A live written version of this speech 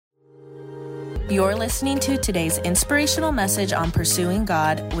You're listening to today's inspirational message on pursuing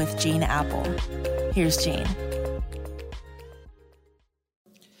God with Gene Apple. Here's Gene.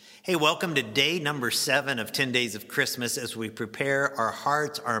 Hey, welcome to day number 7 of 10 Days of Christmas as we prepare our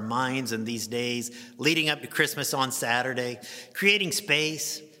hearts, our minds in these days leading up to Christmas on Saturday, creating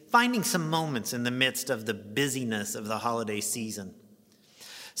space, finding some moments in the midst of the busyness of the holiday season.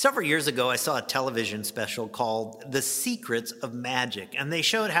 Several years ago, I saw a television special called The Secrets of Magic, and they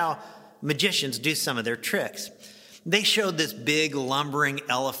showed how magicians do some of their tricks. They showed this big lumbering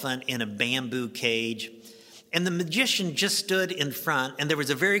elephant in a bamboo cage, and the magician just stood in front, and there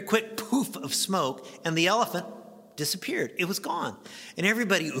was a very quick poof of smoke, and the elephant disappeared. It was gone. And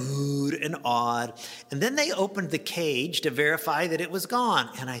everybody oohed and awed. And then they opened the cage to verify that it was gone.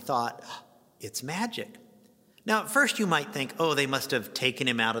 And I thought, it's magic. Now, at first you might think, they must have taken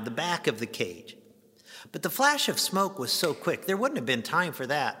him out of the back of the cage. But the flash of smoke was so quick, there wouldn't have been time for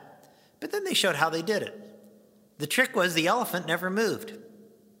that. But then they showed how they did it. The trick was the elephant never moved.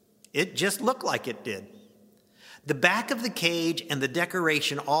 It just looked like it did. The back of the cage and the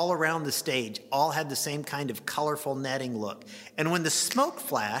decoration all around the stage all had the same kind of colorful netting look. And when the smoke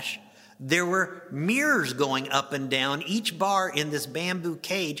flashed, there were mirrors going up and down each bar in this bamboo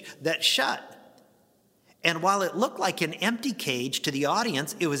cage that shut. And while it looked like an empty cage to the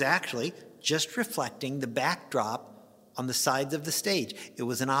audience, it was actually just reflecting the backdrop on the sides of the stage. It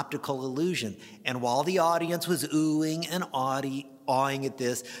was an optical illusion. And while the audience was oohing and awing at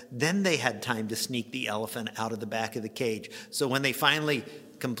this, then they had time to sneak the elephant out of the back of the cage. So when they finally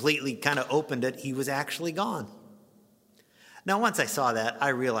completely kind of opened it, he was actually gone. Now, once I saw that, I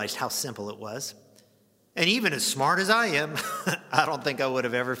realized how simple it was. And even as smart as I am, I don't think I would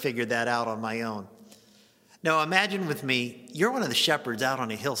have ever figured that out on my own. Now, imagine with me, you're one of the shepherds out on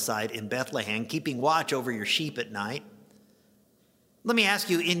a hillside in Bethlehem, keeping watch over your sheep at night. Let me ask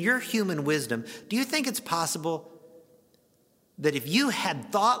you, in your human wisdom, do you think it's possible that if you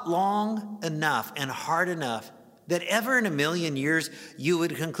had thought long enough and hard enough, that ever in a million years you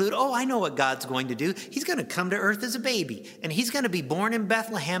would conclude, I know what God's going to do. He's going to come to earth as a baby, and he's going to be born in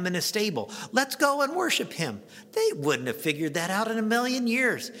Bethlehem in a stable. Let's go and worship him. They wouldn't have figured that out in a million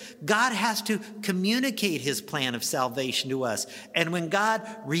years. God has to communicate his plan of salvation to us. And when God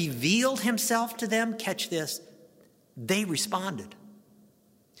revealed himself to them, catch this, they responded.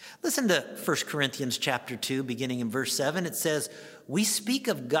 Listen to 1 Corinthians chapter 2, beginning in verse 7. It says, "We speak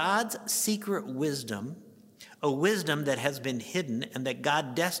of God's secret wisdom, a wisdom that has been hidden and that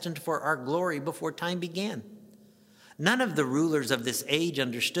God destined for our glory before time began. None of the rulers of this age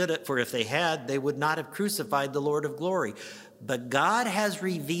understood it, for if they had, they would not have crucified the Lord of glory. But God has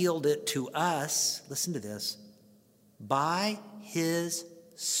revealed it to us," listen to this, "by his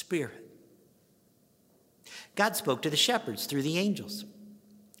Spirit." God spoke to the shepherds through the angels.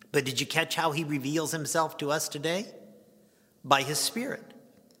 But did you catch how he reveals himself to us today? By his Spirit.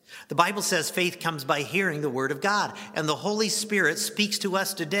 The Bible says faith comes by hearing the word of God, and the Holy Spirit speaks to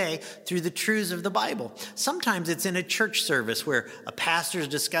us today through the truths of the Bible. Sometimes it's in a church service where a pastor is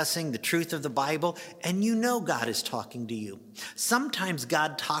discussing the truth of the Bible, and you know God is talking to you. Sometimes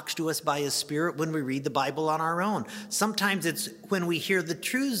God talks to us by his Spirit when we read the Bible on our own. Sometimes it's when we hear the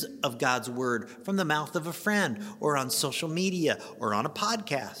truths of God's word from the mouth of a friend, or on social media, or on a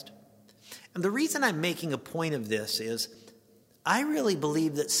podcast. And the reason I'm making a point of this is I really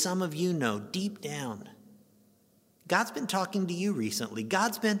believe that some of you know deep down, God's been talking to you recently.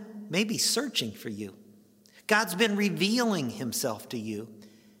 God's been maybe searching for you. God's been revealing himself to you.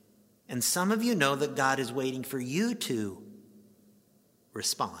 And some of you know that God is waiting for you to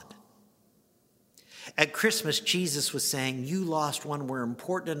respond. At Christmas, Jesus was saying, you lost one were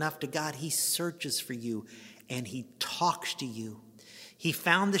important enough to God. He searches for you and he talks to you. He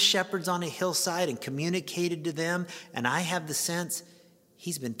found the shepherds on a hillside and communicated to them. And I have the sense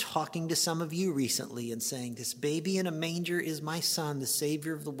he's been talking to some of you recently and saying, this baby in a manger is my son, the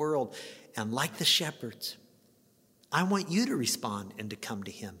Savior of the world. And like the shepherds, I want you to respond and to come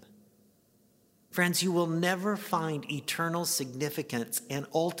to him. Friends, you will never find eternal significance and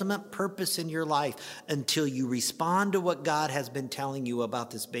ultimate purpose in your life until you respond to what God has been telling you about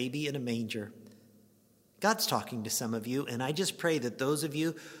this baby in a manger. God's talking to some of you, and I just pray that those of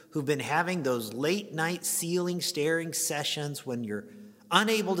you who've been having those late night ceiling staring sessions when you're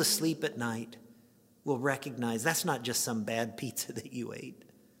unable to sleep at night will recognize that's not just some bad pizza that you ate,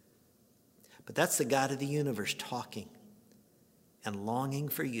 but that's the God of the universe talking and longing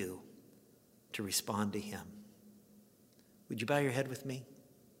for you to respond to him. Would you bow your head with me?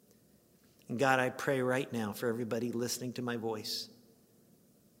 And God, I pray right now for everybody listening to my voice,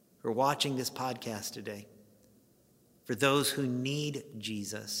 or watching this podcast today, for those who need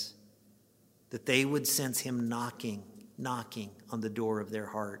Jesus, that they would sense him knocking on the door of their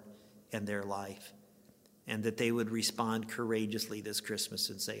heart and their life, and that they would respond courageously this Christmas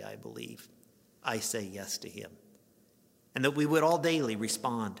and say, I believe. I say yes to him. And that we would all daily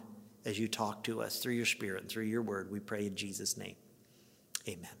respond as you talk to us through your Spirit and through your word. We pray in Jesus' name.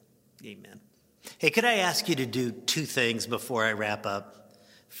 Amen. Amen. Hey, could I ask you to do two things before I wrap up?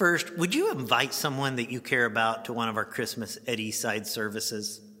 First, would you invite someone that you care about to one of our Christmas at Eastside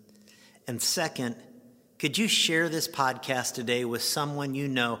services? And second, could you share this podcast today with someone you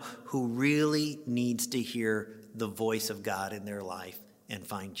know who really needs to hear the voice of God in their life and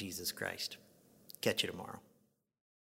find Jesus Christ? Catch you tomorrow.